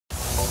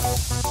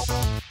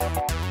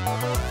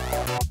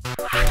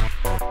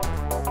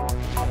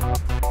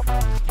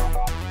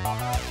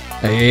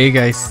Hey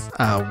guys,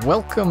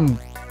 welcome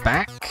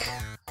back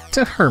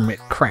to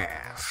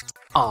HermitCraft.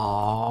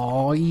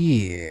 Oh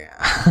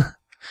yeah.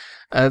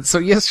 So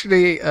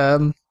yesterday,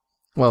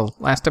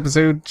 last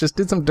episode, just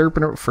did some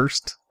derping around,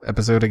 first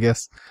episode I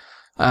guess.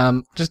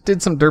 Just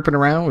did some derping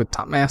around with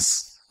Top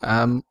Mass.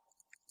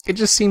 It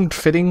just seemed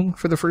fitting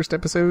for the first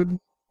episode,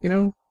 you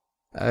know?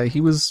 He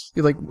was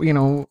like, you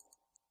know,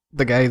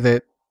 the guy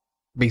that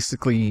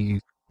basically,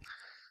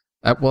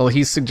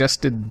 he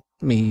suggested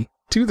me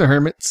to the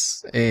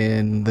hermits,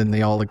 and then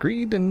they all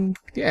agreed, and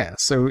yeah,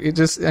 so it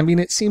just, I mean,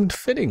 it seemed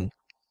fitting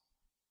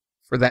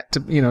for that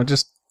to, you know,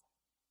 just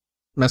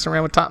messing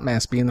around with Top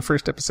Mass being the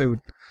first episode.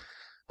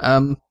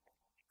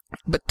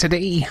 But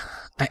today,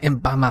 I am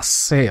by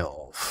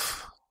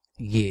myself.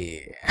 Yeah.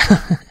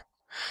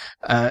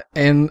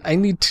 And I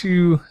need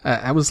to,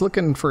 I was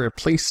looking for a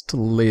place to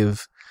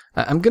live.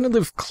 I'm gonna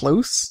live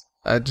close,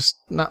 just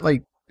not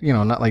like, you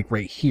know, not like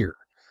right here.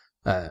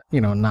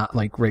 Not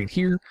like right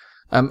here.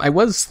 I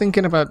was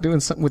thinking about doing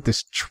something with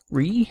this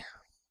tree,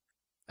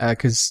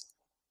 because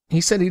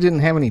he said he didn't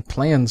have any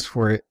plans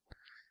for it.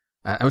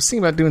 I was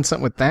thinking about doing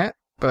something with that,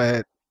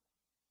 but,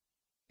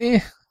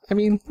 I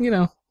mean, you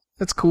know,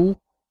 that's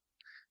cool.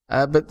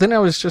 But then I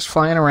was just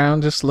flying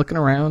around, just looking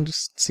around,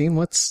 just seeing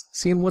what's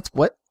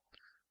what.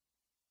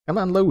 Come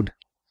on, load.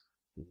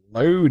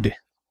 Load.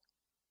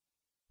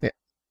 Yeah.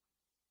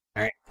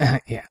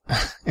 Alright, yeah.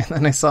 And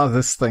then I saw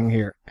this thing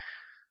here.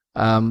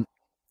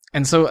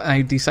 And so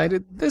I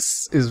decided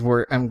this is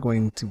where I'm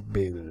going to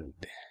build.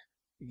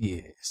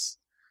 Yes.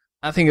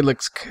 I think it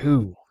looks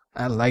cool.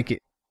 I like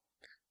it.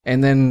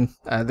 And then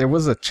there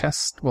was a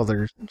chest. Well,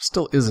 there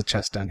still is a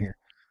chest down here.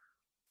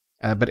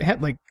 But it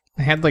had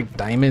like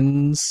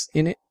diamonds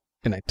in it,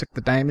 and I took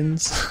the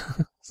diamonds.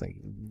 It's like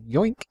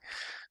yoink.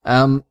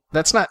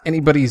 That's not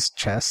anybody's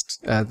chest.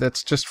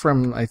 That's just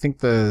from, I think,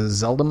 the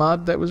Zelda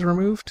mod that was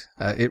removed.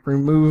 It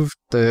removed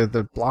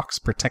the blocks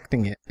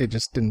protecting it. It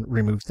just didn't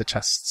remove the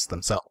chests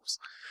themselves.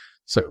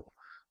 So,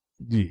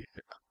 yeah.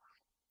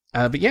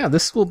 But yeah,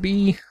 this will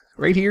be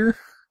right here.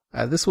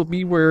 This will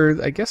be where,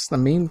 I guess, the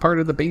main part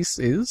of the base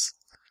is.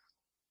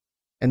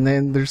 And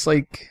then there's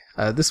like,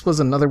 this was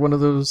another one of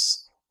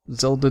those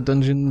Zelda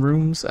dungeon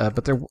rooms,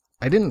 but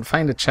I didn't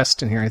find a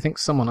chest in here. I think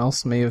someone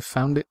else may have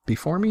found it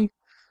before me.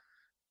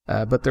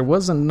 But there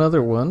was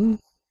another one,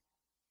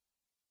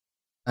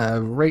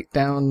 right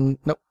down,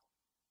 nope,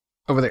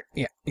 over there.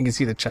 Yeah, you can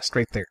see the chest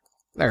right there.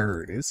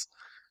 There it is.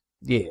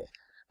 Yeah.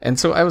 And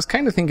so I was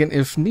kind of thinking,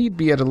 if need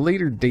be at a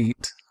later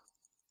date,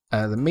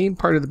 the main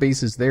part of the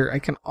base is there. I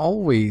can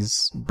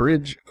always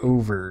bridge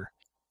over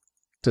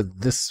to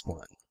this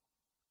one.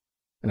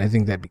 And I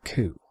think that'd be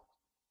cool.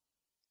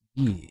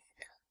 Yeah.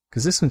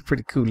 Because this one's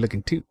pretty cool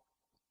looking too.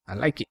 I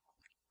like it.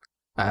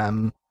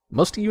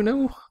 Most of you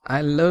know,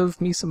 I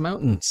love me some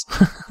mountains.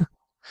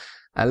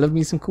 I love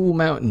me some cool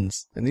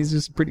mountains, and these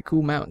are some pretty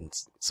cool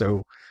mountains.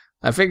 So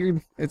I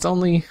figured it's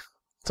only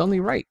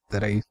right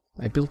that I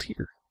built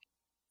here.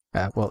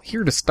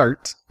 Here to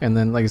start, and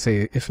then, like I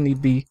say, if need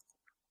be,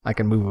 I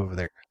can move over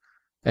there.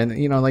 And,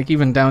 you know, like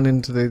even down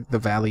into the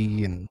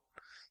valley, and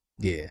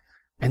yeah.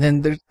 And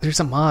then there's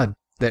a mod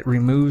that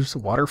removes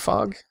water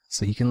fog,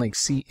 so you can like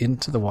see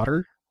into the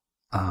water.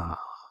 Ah,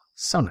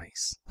 so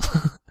nice.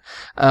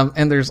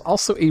 And there's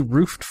also a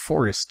roofed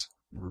forest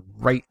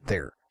right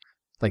there.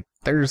 Like,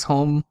 there's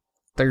home,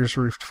 there's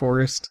roofed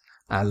forest.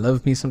 I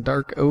love me some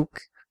dark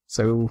oak.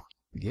 So,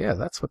 yeah,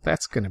 that's what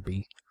that's gonna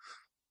be.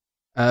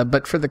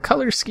 But for the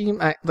color scheme,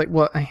 I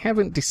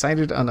haven't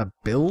decided on a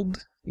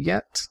build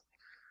yet.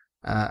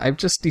 I've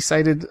just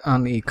decided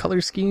on a color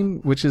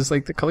scheme, which is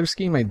like the color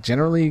scheme I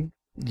generally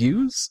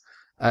use.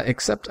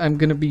 Except I'm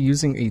gonna be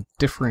using a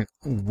different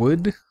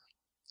wood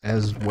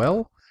as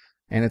well.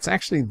 And it's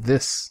actually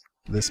this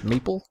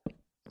maple.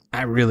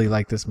 I really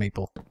like this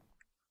maple.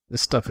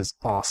 This stuff is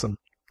awesome.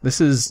 This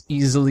is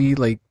easily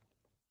like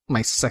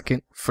my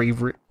second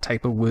favorite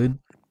type of wood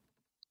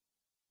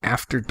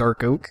after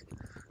dark oak.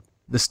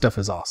 This stuff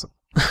is awesome.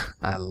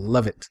 I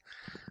love it.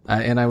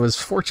 And I was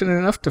fortunate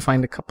enough to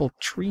find a couple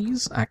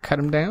trees. I cut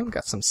them down,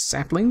 got some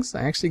saplings.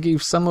 I actually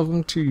gave some of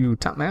them to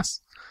Top Mass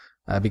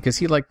because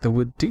he liked the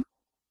wood too.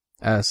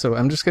 So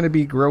I'm just going to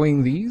be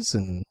growing these,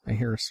 and I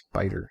hear a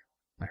spider.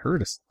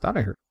 Thought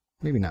I heard.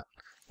 Maybe not.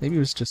 Maybe it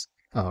was just...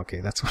 Oh, okay,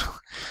 that's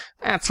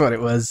what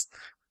it was.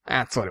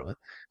 That's what it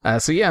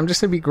was. So yeah, I'm just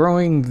going to be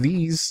growing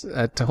these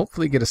to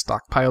hopefully get a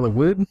stockpile of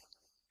wood.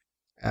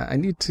 I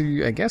need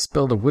to, I guess,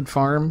 build a wood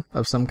farm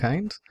of some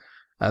kind.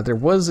 There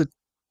was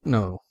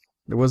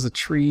a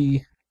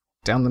tree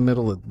down the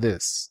middle of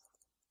this,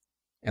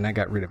 and I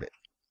got rid of it.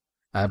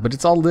 But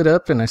it's all lit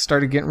up, and I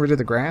started getting rid of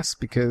the grass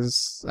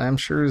because I'm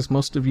sure, as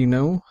most of you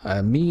know,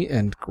 me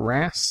and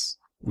grass,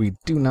 we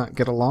do not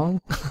get along.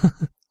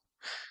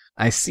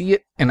 I see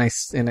it, and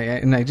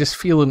I just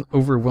feel an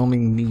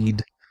overwhelming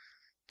need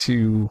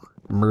to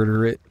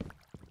murder it.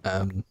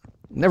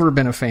 Never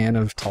been a fan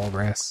of tall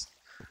grass.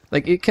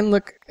 Like, it can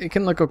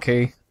look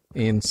okay,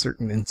 in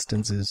certain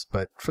instances,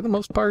 but for the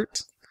most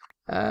part,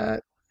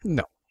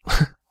 no.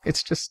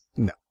 It's just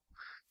no.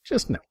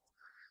 Just no.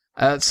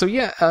 So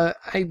yeah,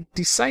 I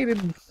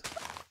decided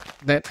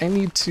that I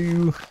need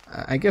to,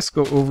 I guess,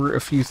 go over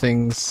a few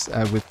things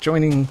with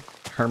joining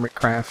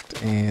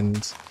HermitCraft,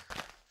 and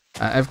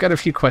I've got a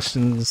few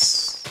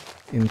questions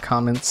in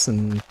comments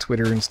and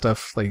Twitter and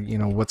stuff, like, you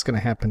know, what's going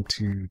to happen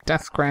to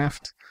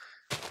Deathcraft,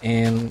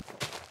 and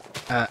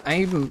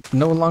I'm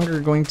no longer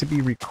going to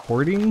be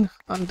recording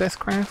on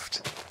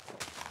Deathcraft.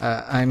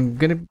 I'm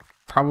going to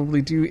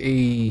probably do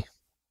a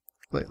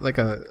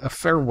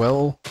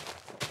farewell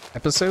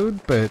episode,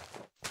 but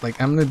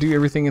like I'm going to do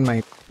everything in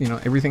my, you know,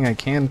 everything I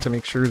can to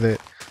make sure that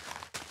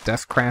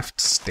Deathcraft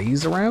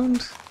stays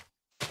around.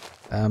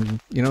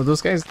 You know,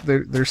 those guys,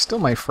 they're still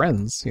my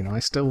friends, you know, I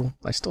still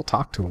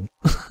talk to them.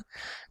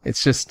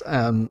 It's just,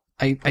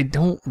 I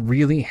don't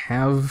really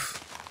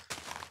have,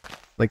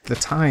 like, the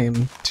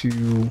time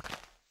to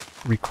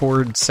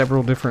record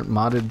several different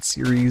modded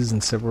series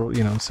and several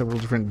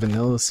different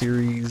vanilla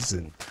series,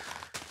 and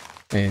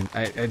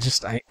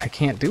I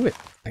can't do it.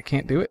 I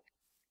can't do it.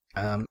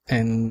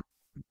 And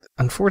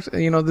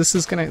unfortunately, you know,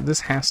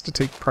 this has to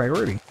take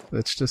priority.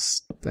 That's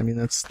just, I mean,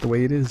 that's the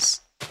way it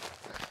is.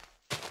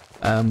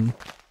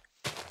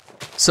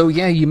 So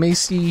yeah, you may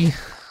see,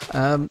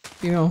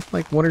 you know,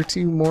 like 1 or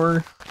 2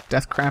 more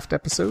Deathcraft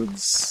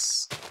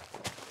episodes.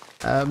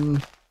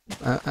 I'm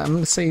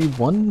gonna say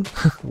one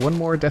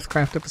more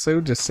Deathcraft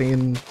episode, just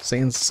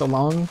saying so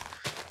long.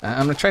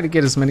 I'm gonna try to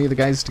get as many of the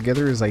guys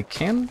together as I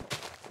can,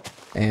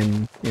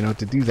 and, you know,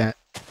 to do that.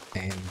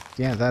 And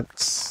yeah,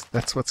 that's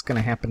what's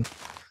gonna happen.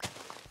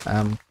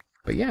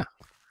 But yeah,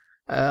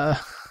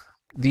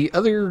 the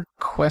other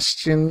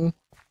question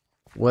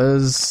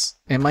was,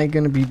 am I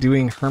going to be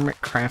doing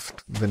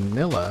HermitCraft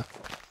Vanilla?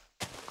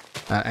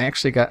 I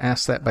actually got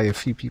asked that by a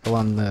few people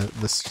on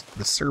the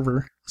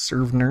server.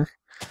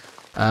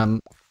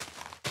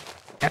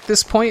 At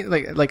this point,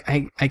 like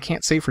I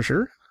can't say for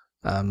sure,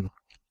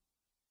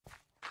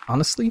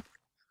 honestly,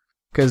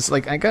 because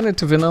like I got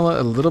into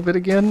Vanilla a little bit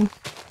again,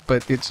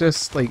 but it's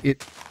just like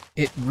it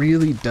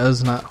really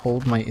does not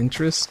hold my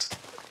interest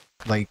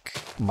like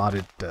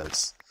modded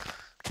does.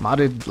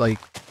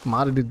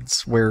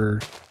 Modded's where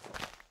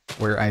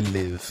I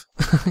live.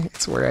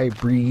 It's where I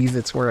breathe,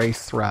 it's where I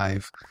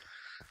thrive.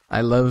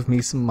 I love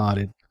me some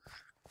modded.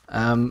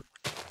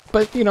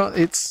 But, you know,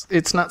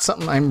 it's not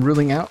something I'm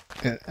ruling out.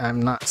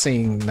 I'm not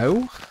saying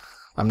no.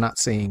 I'm not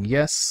saying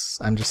yes.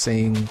 I'm just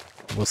saying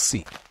we'll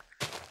see.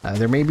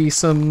 There may be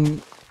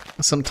some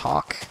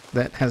talk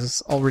that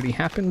has already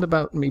happened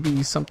about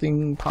maybe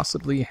something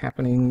possibly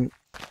happening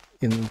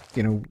in,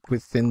 you know,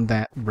 within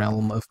that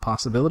realm of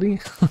possibility.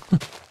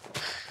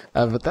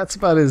 But that's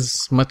about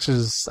as much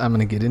as I'm going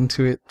to get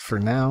into it for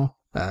now.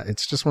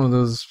 It's just one of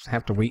those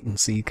have to wait and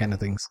see kind of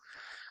things.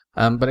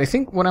 But I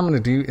think what I'm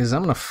going to do is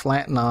I'm going to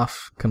flatten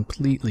off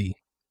completely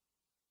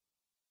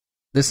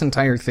this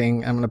entire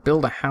thing. I'm going to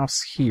build a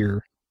house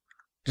here,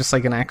 just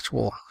like an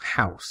actual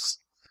house.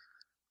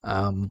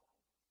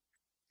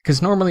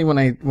 Because normally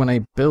when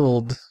I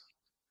build,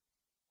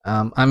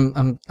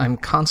 I'm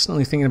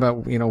constantly thinking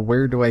about, you know,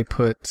 where do I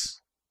put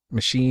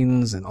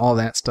machines and all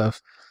that stuff.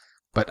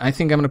 But I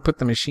think I'm going to put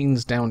the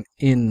machines down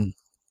in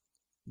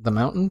the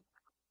mountain.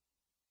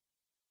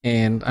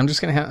 And I'm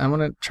just going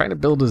to try to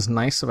build as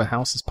nice of a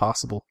house as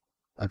possible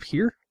up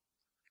here.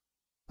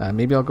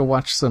 Maybe I'll go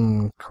watch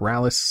some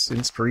Corrales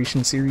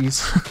inspiration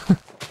series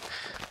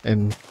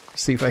and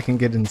see if I can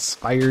get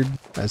inspired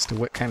as to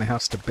what kind of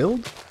house to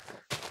build.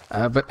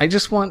 But I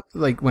just want,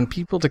 like, when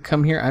people to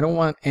come here, I don't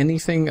want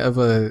anything of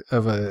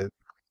a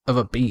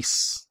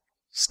base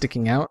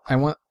sticking out. I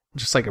want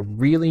just like a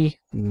really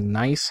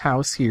nice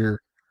house here,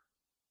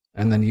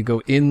 and then you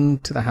go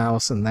into the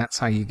house, and that's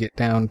how you get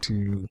down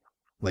to,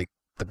 like,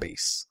 the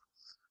base.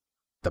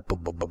 The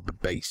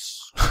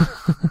base.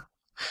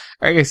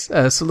 Alright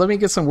guys, so let me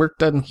get some work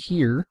done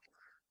here.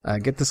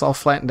 Get this all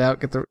flattened out,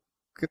 get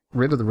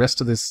rid of the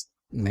rest of this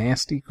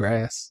nasty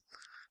grass.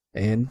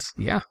 And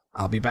yeah,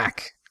 I'll be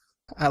back.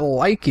 I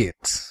like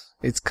it.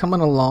 It's coming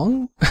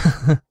along.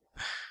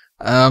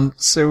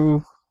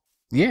 So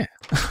yeah.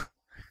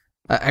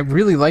 I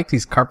really like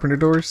these carpenter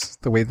doors,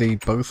 the way they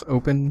both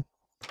open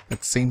at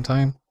the same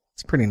time.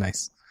 It's pretty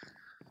nice.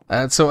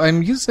 So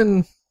I'm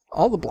using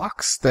all the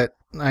blocks that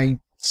I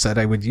said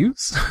I would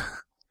use.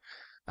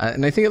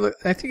 And I think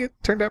it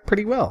turned out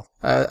pretty well.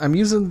 I'm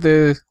using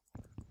the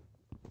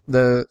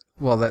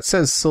well, that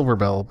says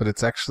Silverbell, but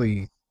it's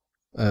actually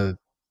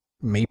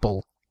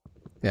maple.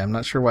 Yeah, I'm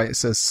not sure why it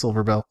says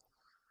Silverbell.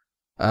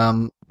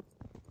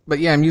 But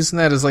yeah, I'm using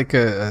that as like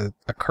a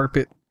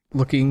carpet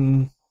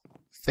looking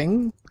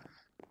thing.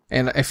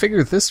 And I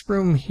figure this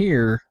room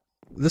here,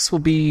 this will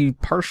be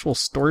partial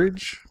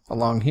storage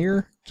along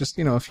here. Just,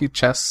 you know, a few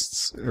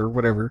chests or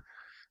whatever.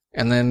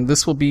 And then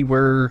this will be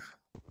where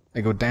I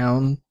go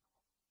down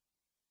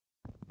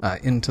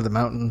into the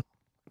mountain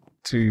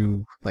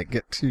to, like,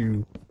 get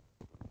to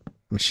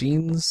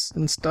machines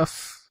and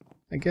stuff,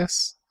 I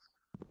guess.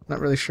 Not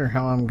really sure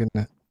how I'm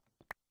gonna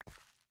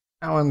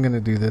how I'm gonna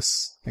do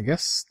this. I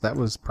guess that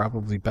was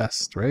probably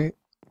best, right?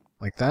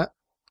 Like that.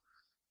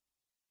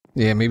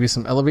 Yeah, maybe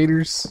some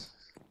elevators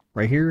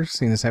right here,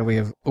 seeing as how we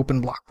have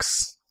open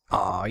blocks.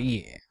 Aw,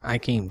 yeah, I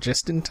came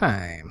just in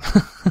time.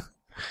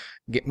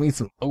 Get me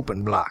some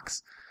open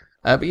blocks.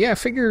 But yeah, I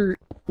figure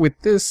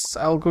with this,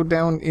 I'll go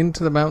down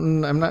into the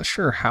mountain. I'm not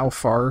sure how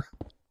far.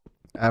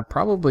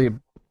 Probably a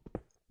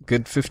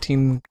good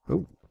 15...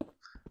 Oh,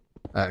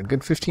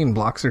 good 15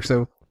 blocks or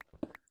so.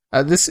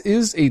 This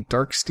is a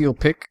dark steel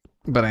pick,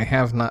 but I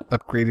have not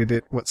upgraded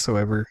it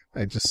whatsoever.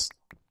 I just...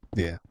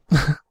 yeah.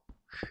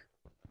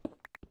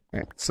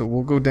 Alright, so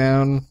we'll go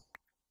down...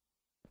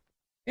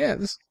 Yeah,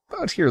 this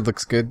about here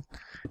looks good.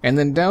 And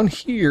then down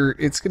here,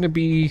 it's going to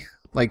be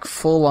like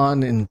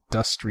full-on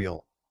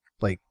industrial.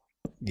 Like,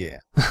 yeah.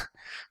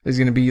 There's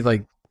going to be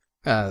like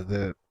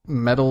the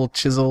metal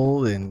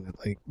chisel and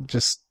like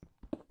just,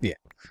 yeah.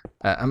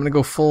 I'm going to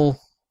go full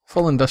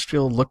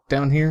industrial look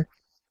down here.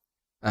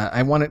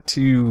 I want it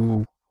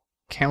to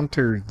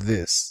counter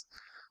this.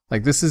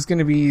 Like, this is going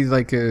to be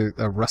like a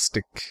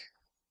rustic,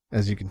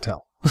 as you can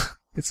tell.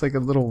 It's like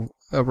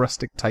a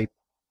rustic type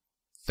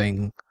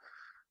thing.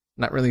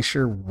 Not really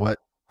sure what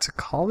to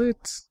call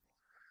it.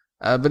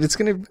 But it's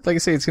going to, like I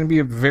say, it's going to be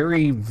a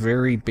very,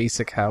 very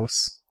basic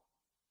house.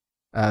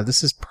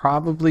 This is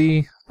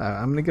probably,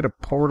 I'm going to get a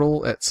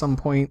portal at some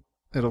point.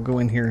 It'll go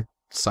in here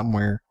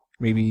somewhere.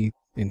 Maybe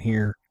in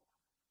here.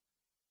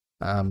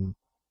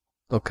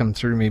 They'll come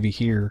through maybe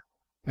here.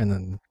 And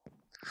then,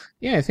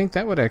 yeah, I think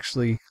that would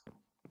actually,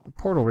 the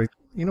portal, right?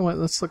 You know what,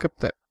 let's look up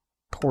that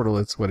portal.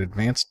 It's what,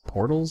 advanced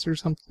portals or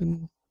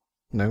something?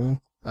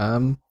 No?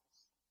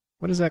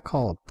 What is that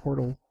called?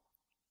 Portal.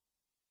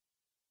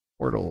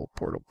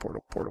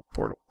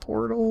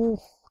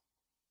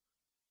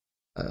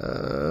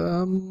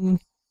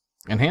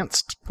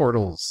 Enhanced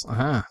portals.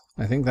 Aha.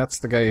 I think that's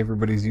the guy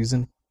everybody's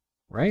using.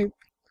 Right?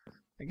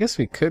 I guess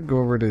we could go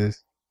over to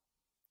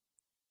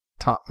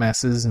top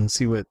masses and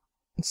see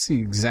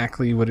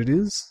exactly what it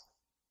is.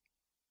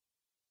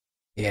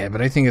 Yeah,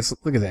 but I think it's,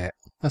 look at that.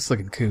 That's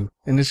looking cool.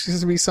 And it's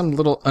just gonna be some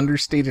little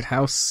understated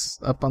house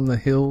up on the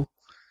hill.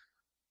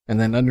 And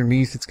then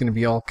underneath, it's going to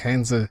be all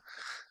kind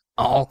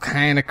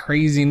of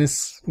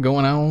craziness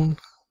going on.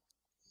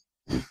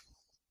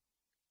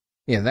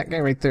 Yeah, that guy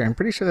right there. I'm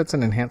pretty sure that's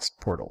an enhanced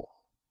portal,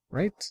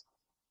 right?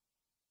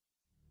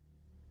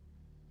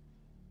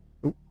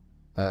 Oop.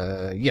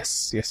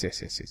 Yes.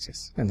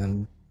 And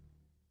then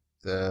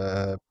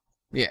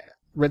yeah,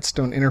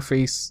 redstone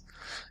interface.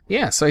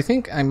 Yeah, so I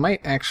think I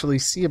might actually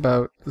see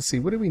about, let's see,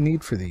 what do we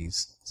need for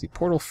these? Let's see,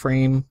 portal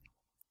frame,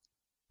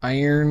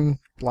 iron,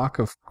 block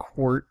of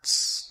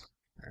quartz.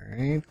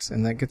 Alright,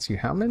 and that gets you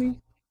how many?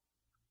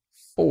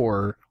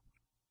 4.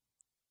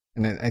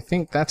 And I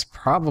think that's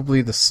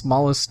probably the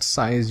smallest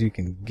size you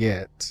can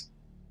get.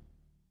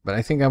 But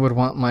I think I would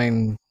want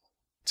mine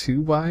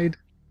 2 wide.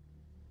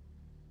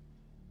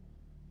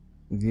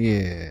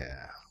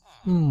 Yeah.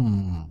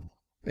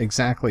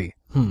 Exactly.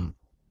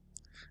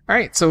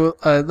 Alright, so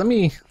let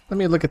me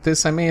look at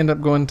this. I may end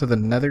up going to the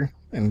Nether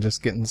and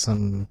just getting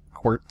some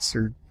quartz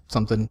or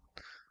something.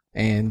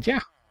 And yeah.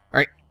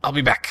 Alright, I'll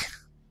be back.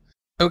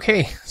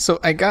 Okay, so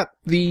I got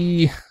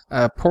the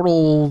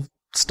portal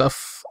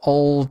stuff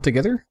all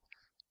together,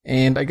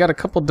 and I got a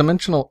couple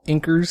dimensional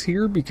anchors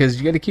here because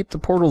you got to keep the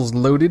portals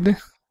loaded,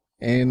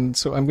 and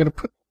so I'm going to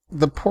put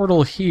the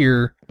portal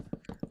here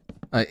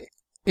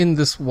in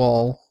this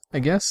wall, I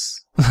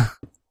guess,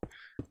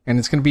 and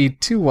it's going to be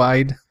 2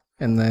 wide,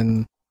 and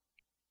then,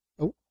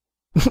 oh,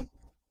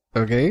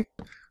 okay,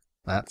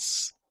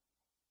 that's,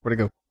 where'd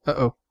it go?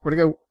 Uh-oh, where'd it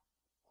go?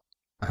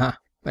 Aha,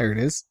 there it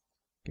is.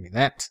 Give me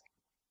that.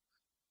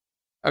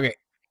 Okay.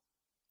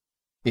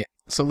 Yeah,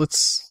 so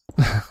let's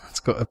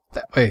go up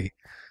that way.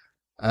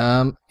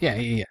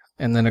 Yeah.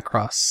 And then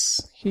across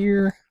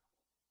here.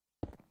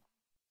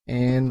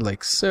 And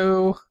like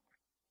so.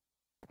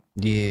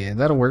 Yeah,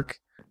 that'll work.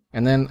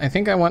 And then I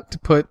think I want to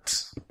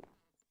put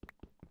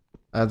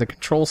the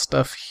control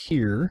stuff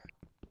here.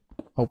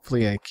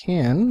 Hopefully I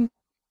can.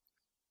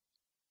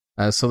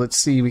 So let's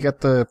see, we got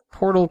the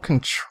portal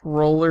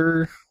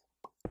controller.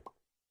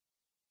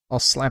 I'll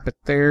slap it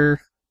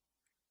there.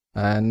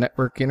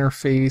 Network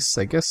interface,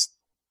 I guess.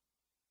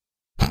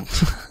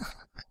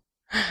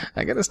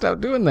 I gotta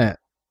stop doing that.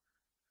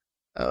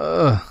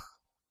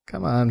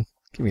 Come on,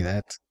 give me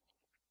that.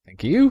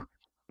 Thank you.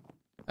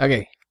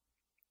 Okay.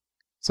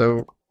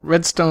 So,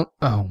 redstone.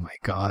 Oh my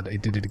god, I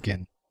did it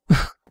again.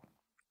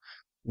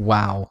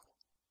 Wow.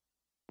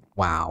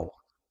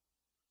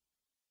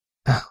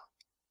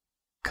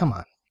 Come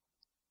on.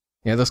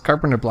 Yeah, those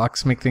carpenter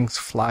blocks make things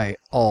fly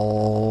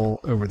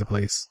all over the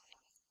place.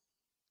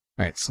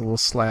 Alright, so we'll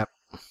slap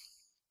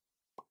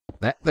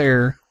that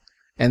there.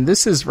 And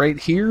this is right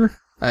here.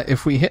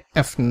 If we hit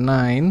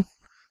F9,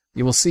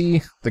 you will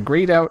see the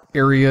grayed out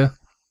area.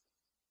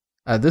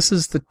 This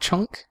is the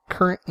chunk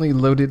currently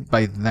loaded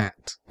by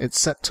that. It's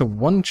set to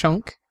 1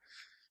 chunk.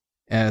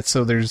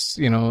 So there's,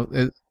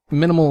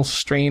 minimal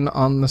strain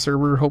on the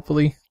server,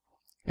 hopefully.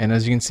 And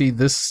as you can see,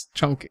 this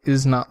chunk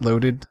is not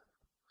loaded.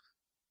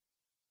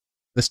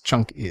 this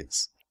chunk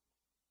is.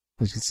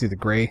 As you can see the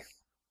gray.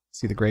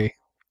 See the gray?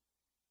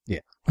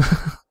 Yeah.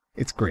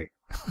 It's gray.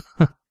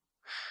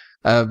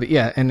 But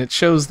yeah, and it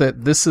shows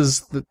that this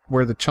is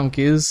where the chunk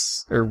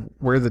is, or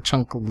where the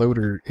chunk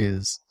loader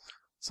is.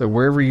 So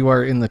wherever you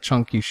are in the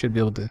chunk, you should be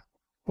able to...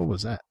 What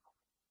was that?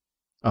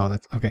 Oh,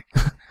 that's... Okay.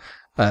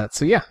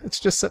 So yeah, it's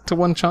just set to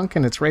one chunk,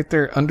 and it's right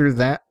there under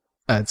that.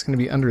 It's going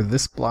to be under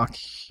this block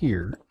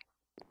here.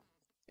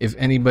 If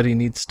anybody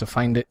needs to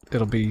find it,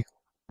 it'll be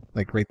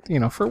like right, you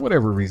know, for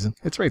whatever reason,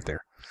 it's right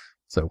there.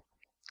 So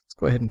let's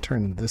go ahead and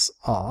turn this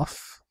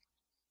off.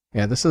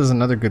 Yeah, this is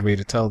another good way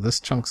to tell. This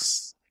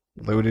chunk's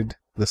loaded,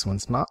 this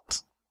one's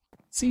not.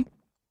 See?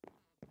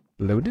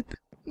 Loaded,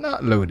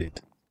 not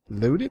loaded.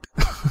 Loaded.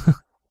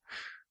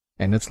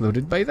 And it's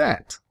loaded by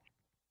that.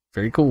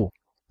 Very cool.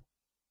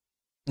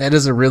 That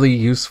is a really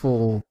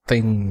useful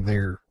thing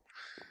there.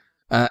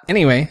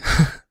 Anyway,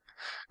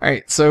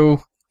 alright,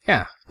 so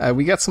yeah,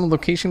 we got some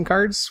location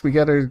cards. We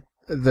got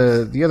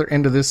the other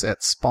end of this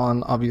at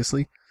spawn,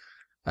 obviously.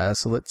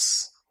 So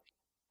let's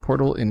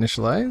portal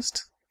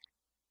initialized.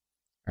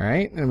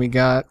 Alright, and we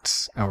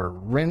got our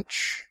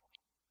wrench.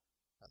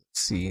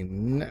 Let's see,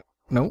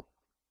 no.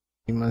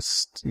 You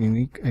must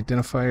unique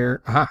identifier.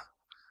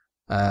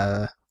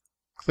 Aha.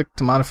 Click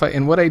to modify.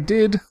 And what I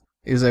did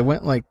is I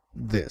went like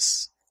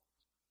this.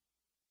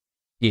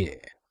 Yeah.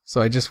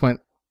 So I just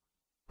went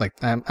like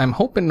I'm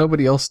hoping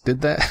nobody else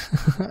did that.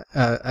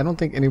 I don't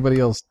think anybody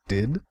else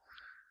did.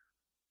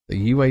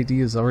 The UID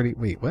is already...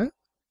 Wait, what?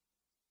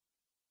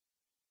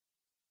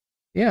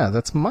 Yeah,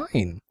 that's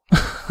mine.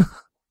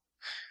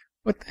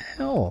 What the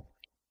hell?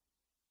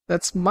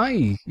 That's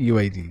my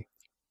UID.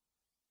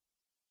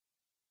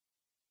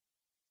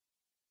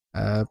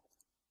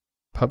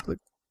 Public,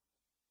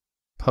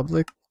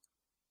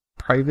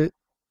 private.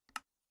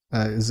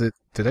 Is it?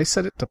 Did I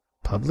set it to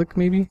public?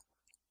 Maybe.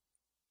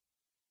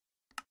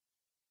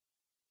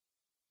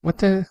 What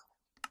the?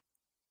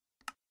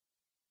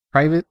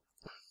 Private.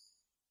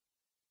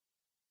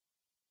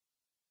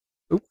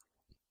 Oop.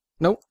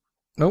 Nope.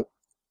 Nope.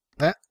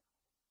 That.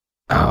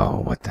 Oh,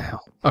 what the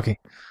hell? Okay.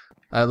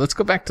 Let's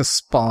go back to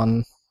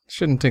spawn.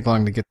 Shouldn't take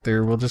long to get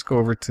there. We'll just go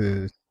over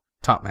to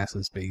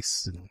Topmass's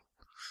base and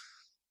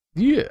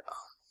yeah.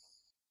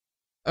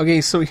 Okay,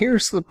 so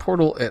here's the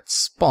portal at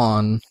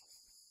spawn.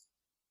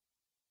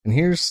 And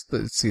here's the,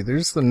 let's see,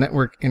 there's the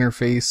network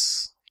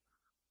interface.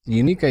 The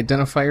unique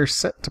identifier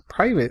set to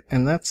private,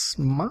 and that's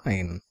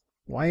mine.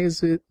 Why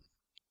is it...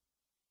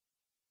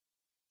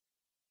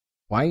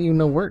 Why you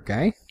no work,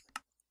 guy?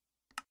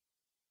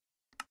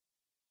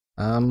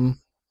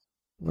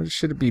 What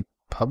should it be?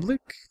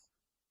 Public?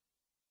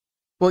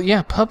 Well,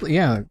 yeah, public,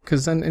 yeah,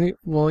 because then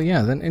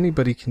then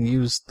anybody can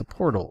use the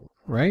portal,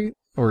 right?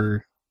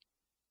 Or...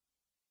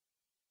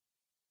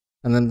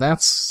 And then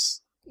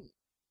that's...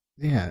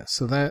 Yeah,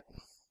 so that...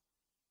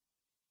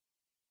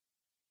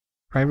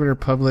 Private or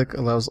public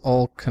allows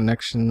all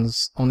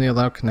connections, only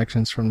allow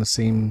connections from the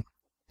same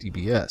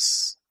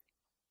DBS.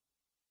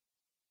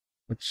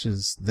 Which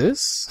is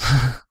this?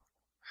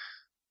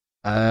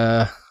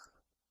 Yeah,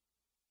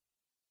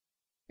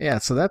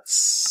 so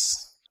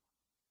that's...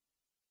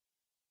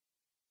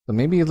 So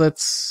maybe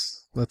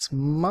let's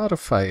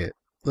modify it.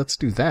 Let's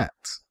do that.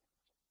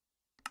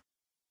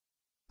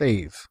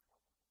 Save.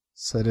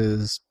 Set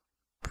as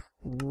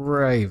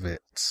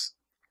private.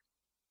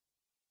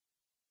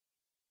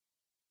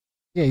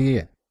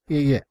 Yeah.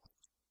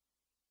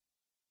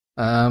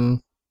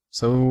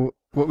 So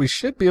what we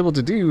should be able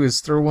to do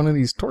is throw one of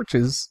these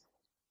torches.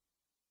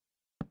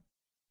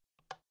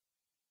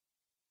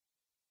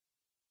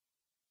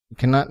 You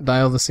cannot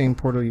dial the same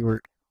portal you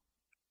were...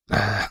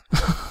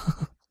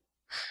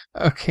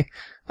 Okay.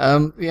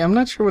 Yeah, I'm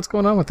not sure what's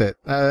going on with it.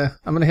 I'm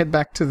gonna head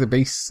back to the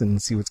base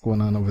and see what's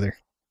going on over there.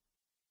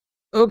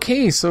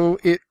 Okay, so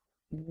it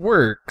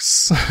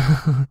works.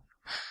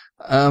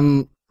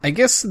 I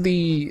guess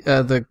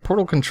the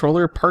portal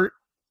controller part,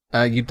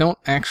 you don't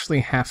actually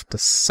have to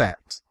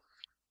set.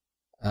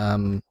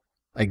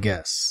 I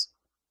guess.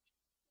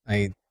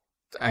 I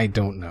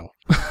don't know.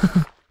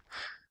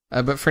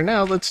 But for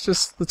now,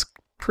 let's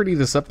pretty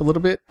this up a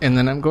little bit, and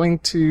then I'm going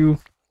to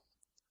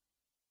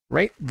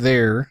right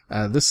there.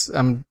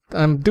 I'm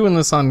doing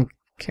this on.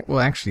 Well,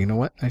 actually, you know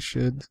what? I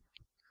should.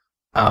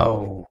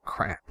 Oh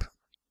crap!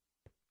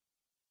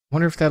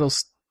 Wonder if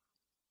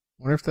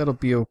that'll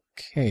be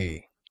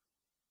okay.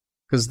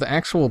 Because the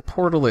actual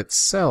portal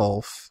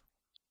itself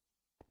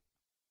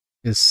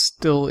is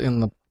still in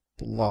the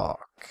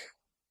block.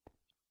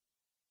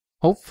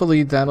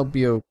 Hopefully that'll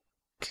be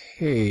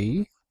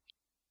okay.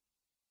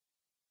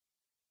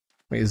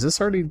 Wait, is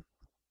this already...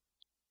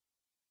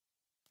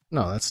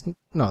 No, that's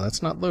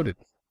not loaded.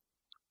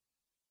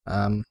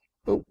 Oh.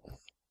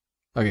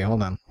 Okay,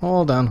 hold on.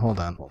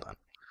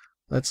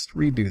 Let's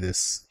redo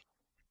this.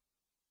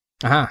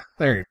 Aha,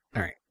 there.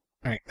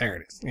 Alright, there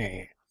it is.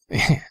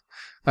 Yeah.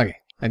 Okay.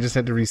 I just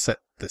had to reset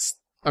this.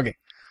 Okay.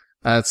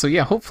 So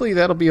yeah, hopefully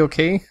that'll be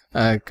okay.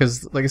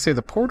 Because, like I say,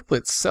 the portal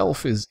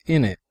itself is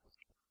in it.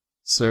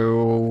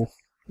 So,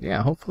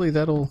 yeah, hopefully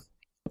that'll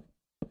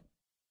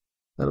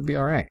That'll be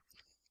alright.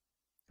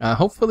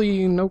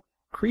 Hopefully no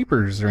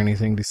creepers or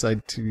anything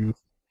decide to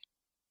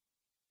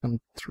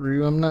come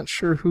through. I'm not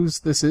sure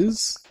whose this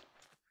is,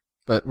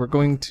 but we're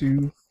going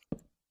to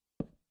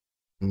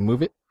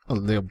move it a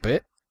little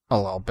bit.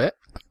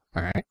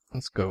 Alright,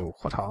 let's go.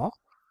 What-ha?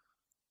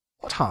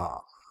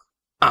 What-ha?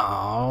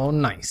 Oh,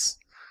 nice.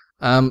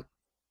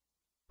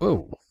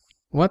 Whoa.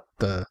 What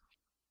the?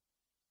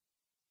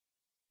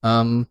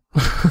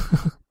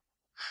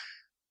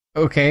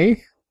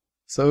 Okay.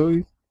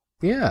 So,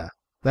 yeah.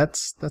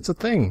 That's a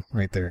thing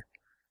right there.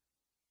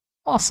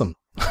 Awesome.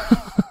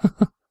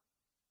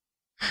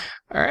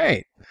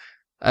 Alright.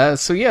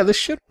 So yeah, this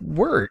should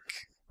work,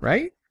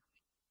 right?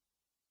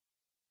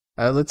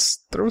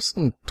 Let's throw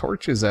some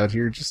torches out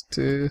here just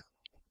to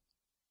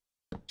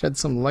shed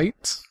some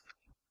light.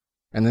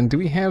 And then do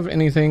we have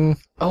anything?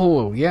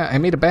 Oh, yeah, I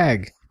made a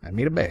bag. I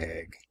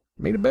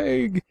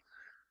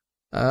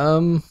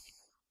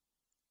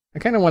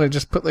kind of want to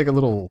just put like a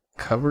little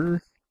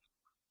cover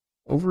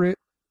over it.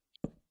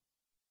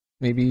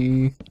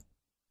 Maybe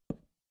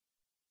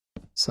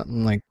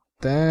something like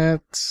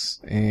that.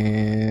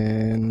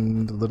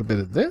 And a little bit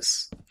of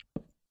this.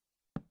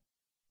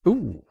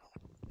 Ooh,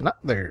 not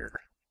there.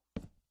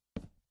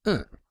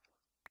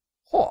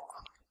 Oh.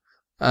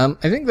 I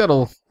think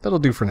that'll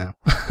do for now.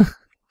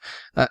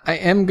 I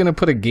am gonna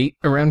put a gate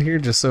around here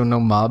just so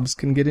no mobs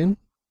can get in.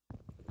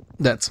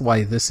 That's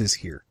why this is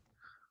here.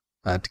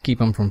 To keep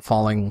them from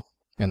falling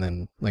and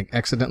then like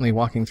accidentally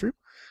walking through.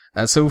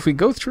 So if we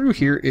go through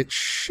here, it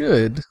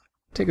should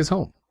take us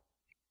home.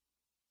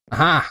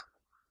 Aha!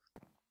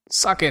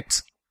 Suck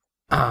it!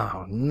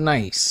 Oh,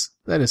 nice.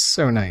 That is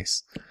so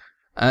nice.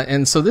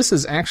 And so this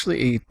is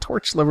actually a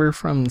torch lever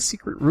from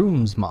Secret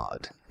Rooms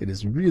mod. It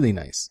is really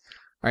nice.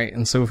 Alright,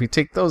 and so if we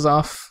take those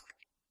off...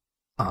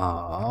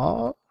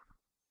 Oh,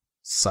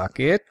 suck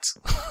it.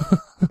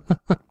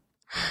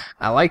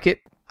 I like it.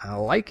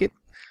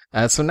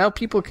 So now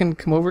people can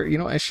come over. You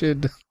know, I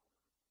should...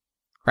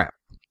 Crap.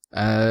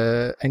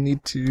 I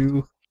need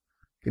to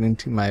get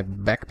into my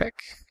backpack.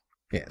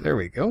 Yeah, there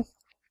we go.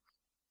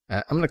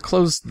 I'm going to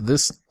close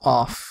this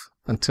off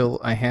until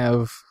I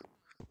have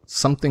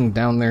something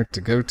down there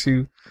to go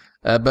to.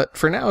 But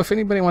for now, if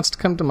anybody wants to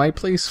come to my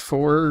place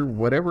for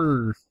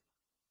whatever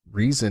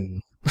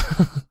reason,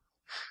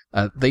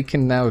 they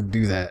can now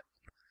do that.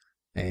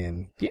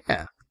 And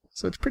yeah,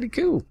 so it's pretty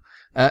cool.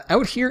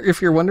 Out here,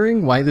 if you're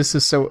wondering why this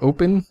is so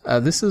open,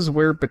 this is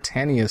where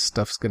Botania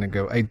stuff's going to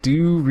go. I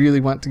do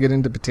really want to get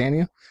into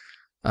Botania.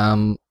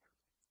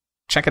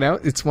 Check it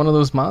out. It's one of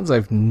those mods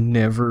I've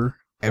never,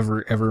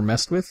 ever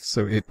messed with,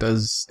 so it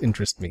does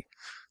interest me.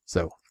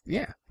 So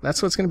yeah,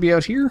 that's what's going to be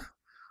out here.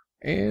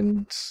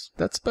 And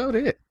that's about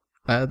it.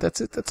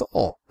 That's it. That's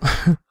all.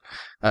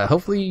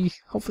 Hopefully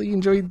you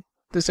enjoyed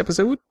this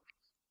episode.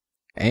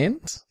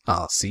 And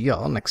I'll see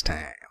y'all next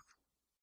time.